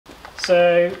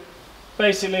So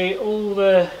basically all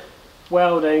the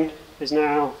welding is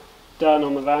now done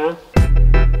on the van.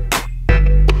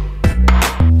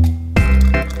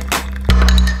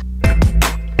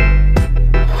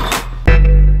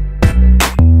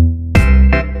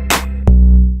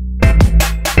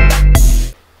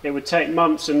 It would take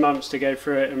months and months to go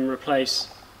through it and replace,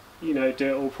 you know,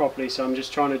 do it all properly, so I'm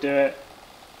just trying to do it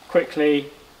quickly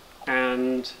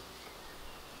and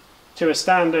to a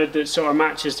standard that sort of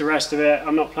matches the rest of it.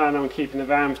 I'm not planning on keeping the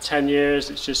van for 10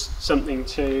 years, it's just something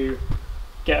to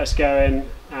get us going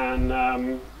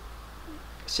and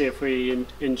see if we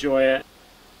enjoy it.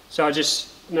 So I'll just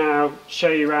now show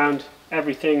you around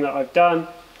everything that I've done.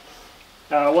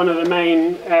 One of the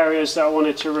main areas that I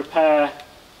wanted to repair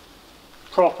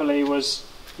properly was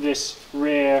this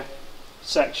rear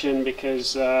section,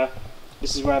 because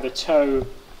this is where the tow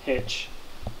hitch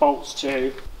bolts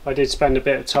to. I did spend a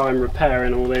bit of time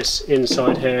repairing all this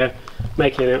inside here,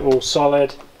 making it all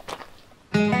solid.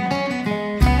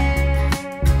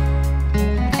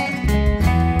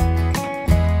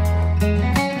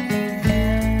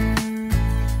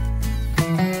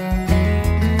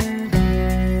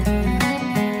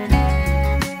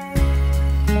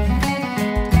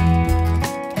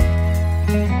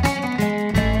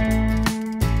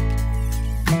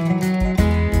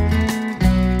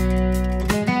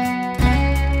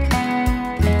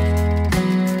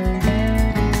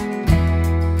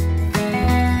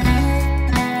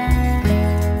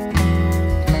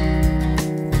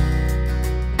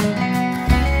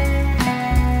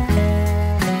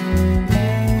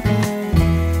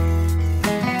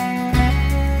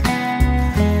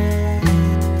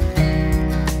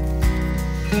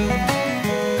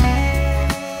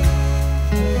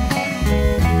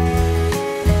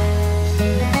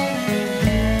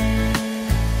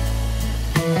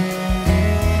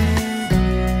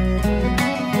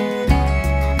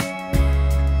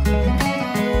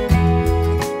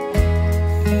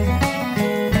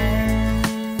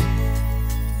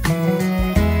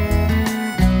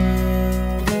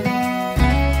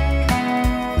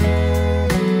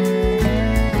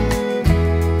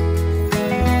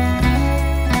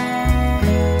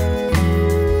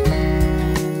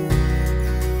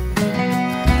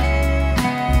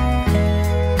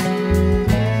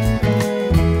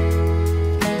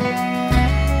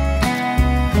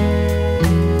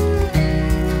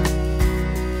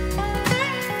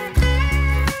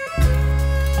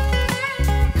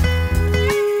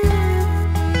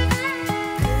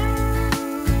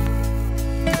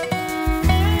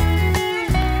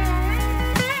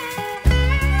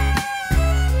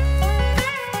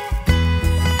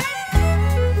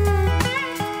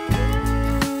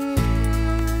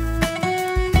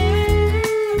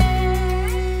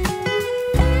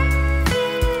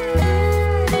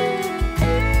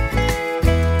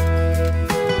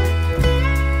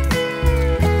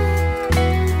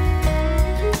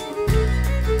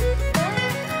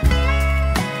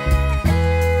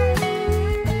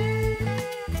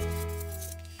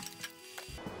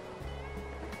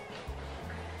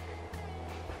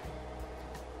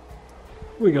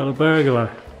 We got a burglar.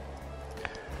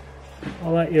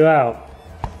 I'll let you out.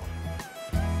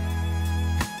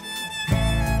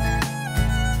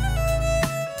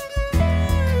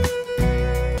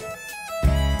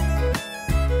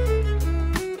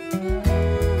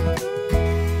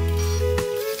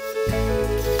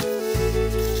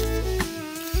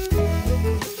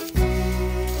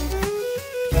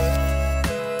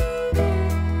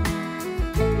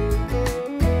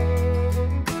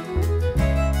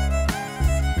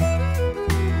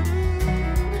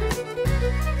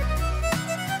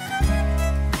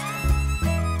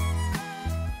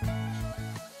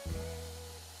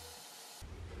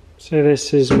 So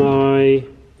this is my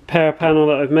repair panel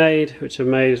that I've made, which I've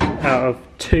made out of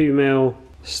 2mm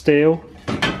steel,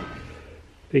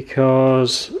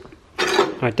 because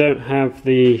I don't have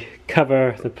the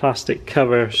cover, the plastic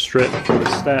cover strip for the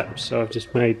steps, so I've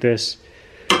just made this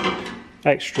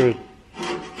extra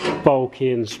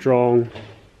bulky and strong.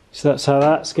 So that's how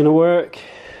that's going to work.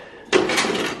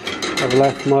 I've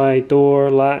left my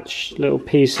door latch little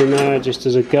piece in there just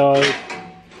as a guide,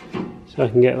 so I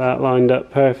can get that lined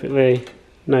up perfectly.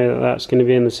 Know that that's going to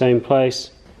be in the same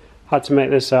place. Had to make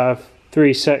this out of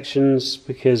 3 sections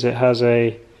because it has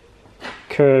a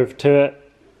curve to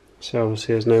it, so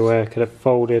obviously there's no way I could have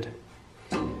folded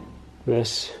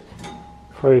this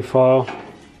profile.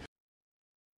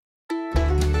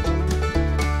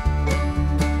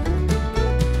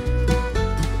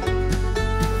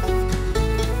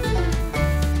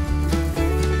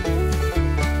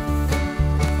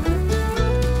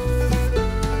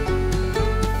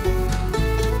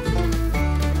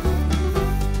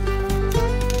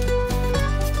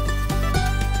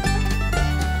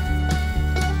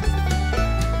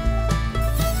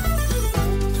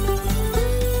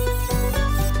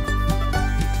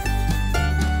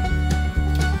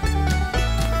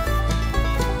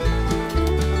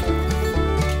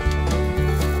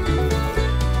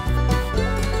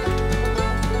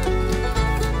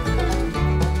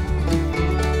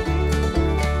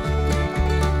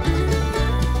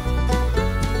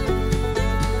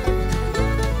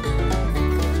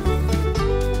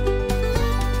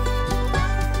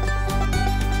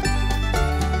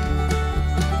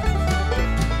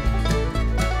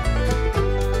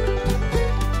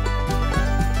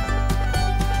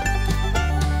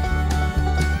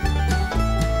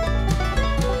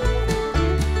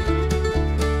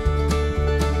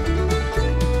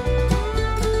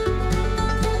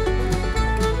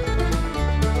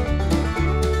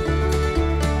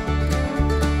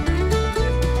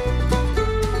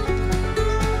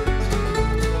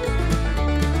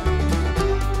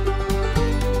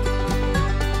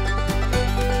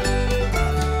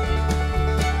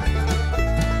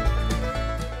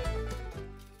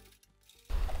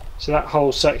 So that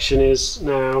whole section is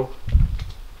now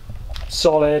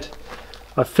solid.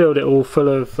 I've filled it all full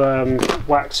of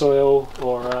wax oil,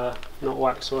 or not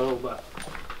wax oil, but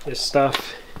this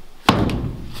stuff.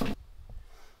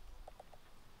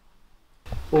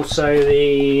 Also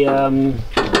the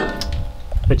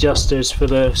adjusters for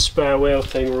the spare wheel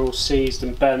thing were all seized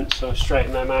and bent, so I've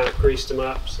straightened them out, greased them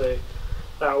up, so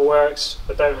that all works.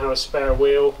 I don't have a spare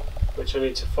wheel, which I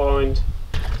need to find.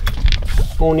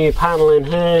 All new panel in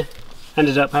here.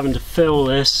 Ended up having to fill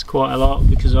this quite a lot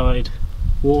because I'd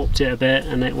warped it a bit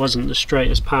and it wasn't the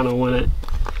straightest panel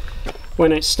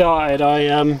when it started.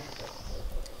 I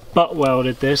butt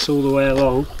welded this all the way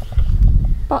along.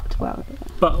 Butt welded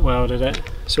it? Butt welded it.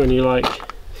 So when you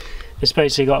it's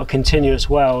basically got a continuous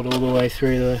weld all the way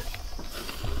through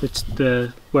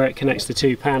the where it connects the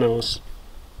two panels.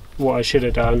 What I should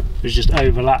have done was just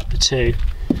overlap the two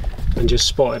and just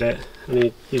spotted it,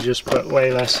 and you just put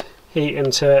way less heat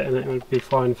into it and it would be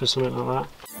fine for something like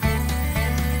that.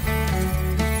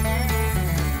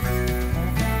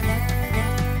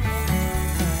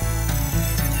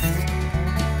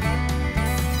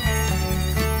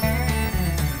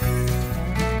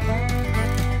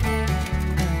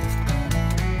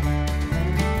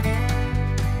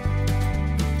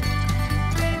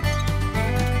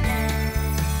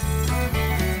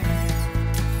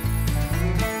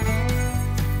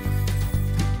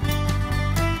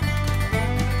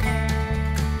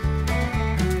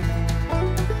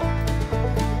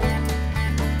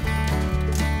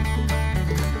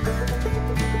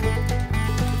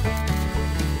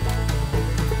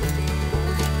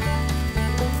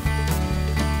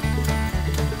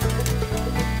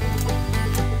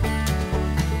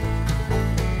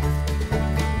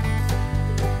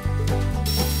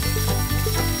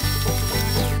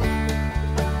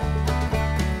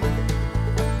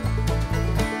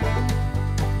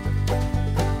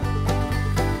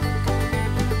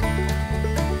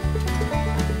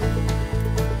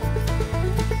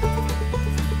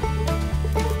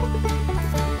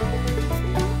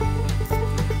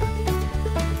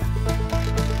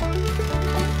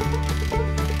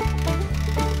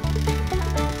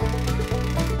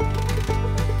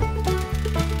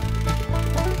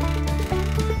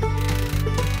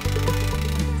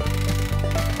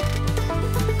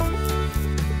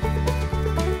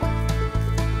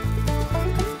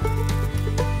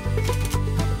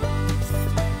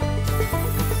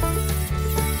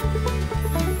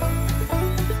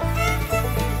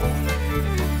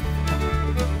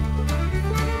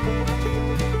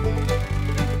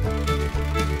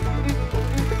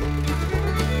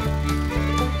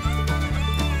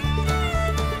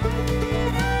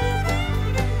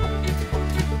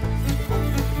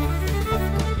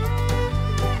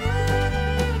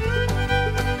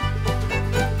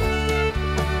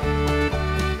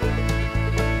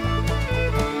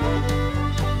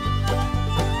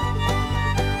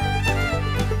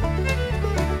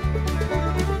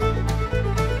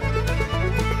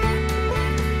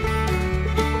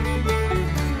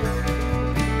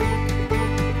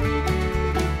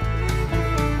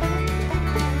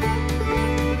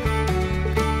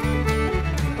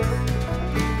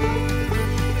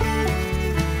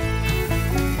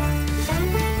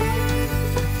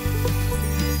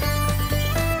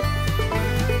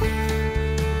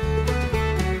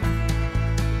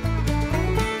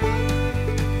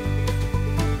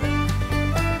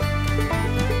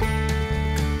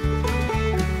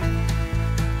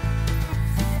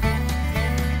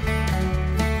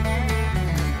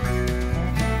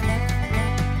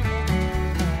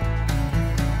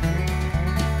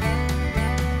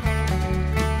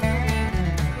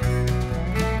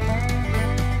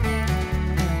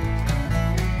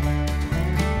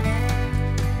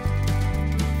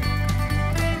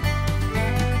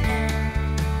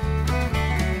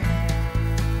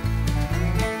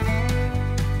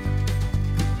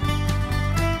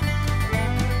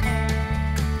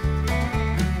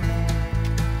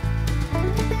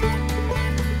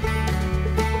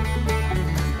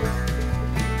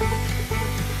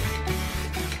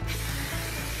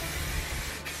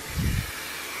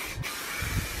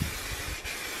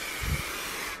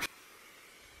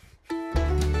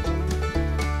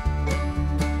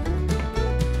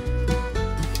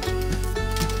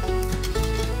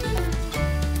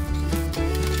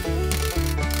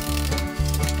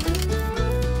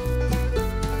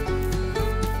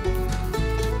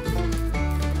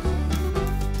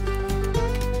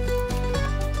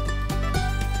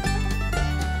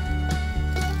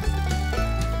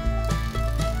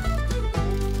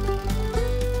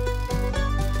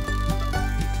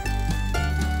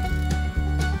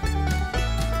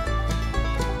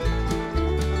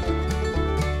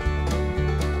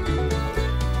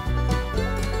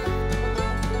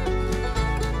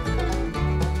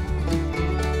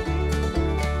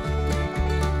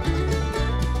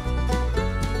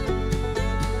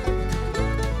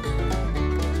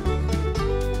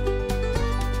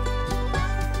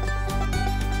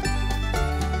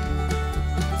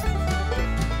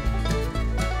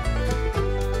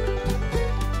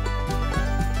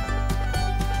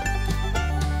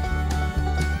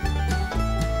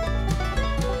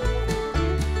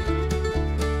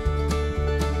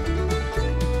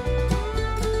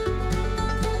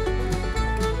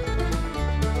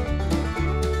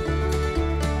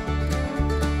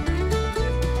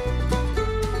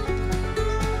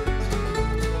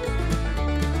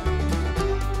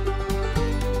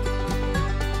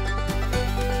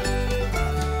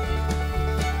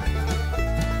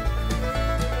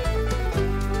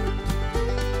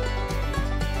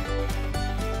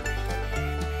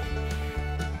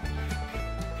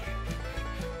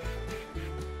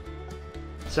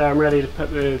 So I'm ready to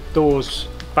put the doors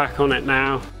back on it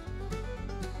now.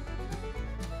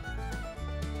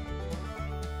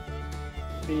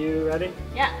 Are you ready?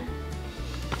 Yeah.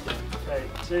 3,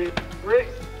 2, 3.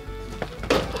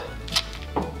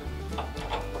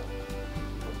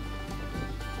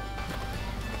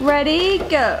 Ready,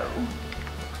 go.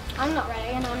 I'm not ready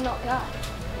and I'm not going.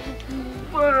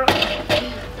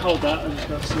 Hold that, I've just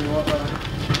got to see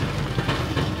what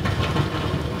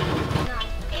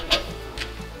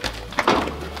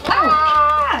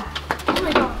Ah! Oh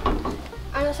my god.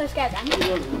 I'm not so scared then.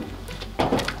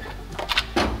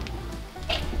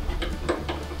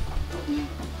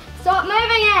 Stop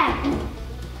moving it!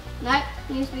 No,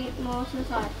 needs to be more to the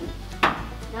side.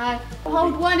 No.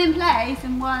 Hold one in place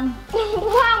and one. How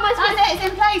am I supposed That's it, it's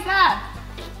in place there.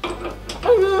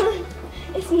 to...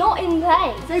 It's not in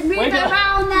place. So move Wait it up.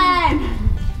 around then.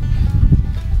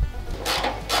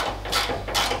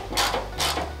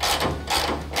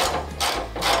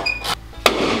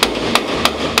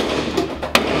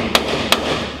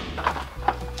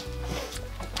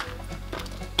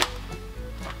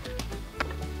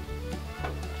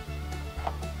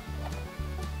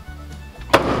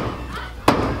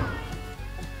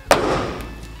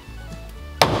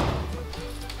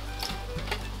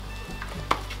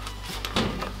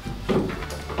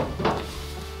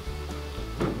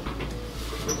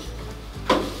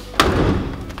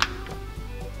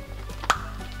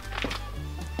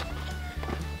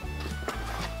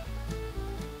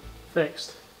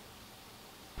 fixed.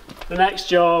 The next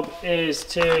job is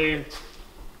to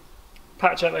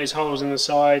patch up those holes in the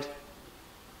side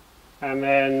and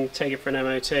then take it for an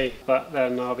MOT, but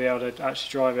then I'll be able to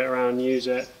actually drive it around and use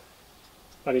it.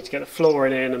 I need to get the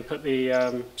flooring in and put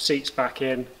the seats back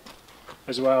in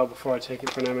as well before I take it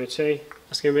for an MOT.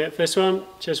 That's going to be it for this one.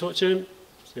 Cheers for watching.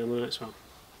 See you on the next one.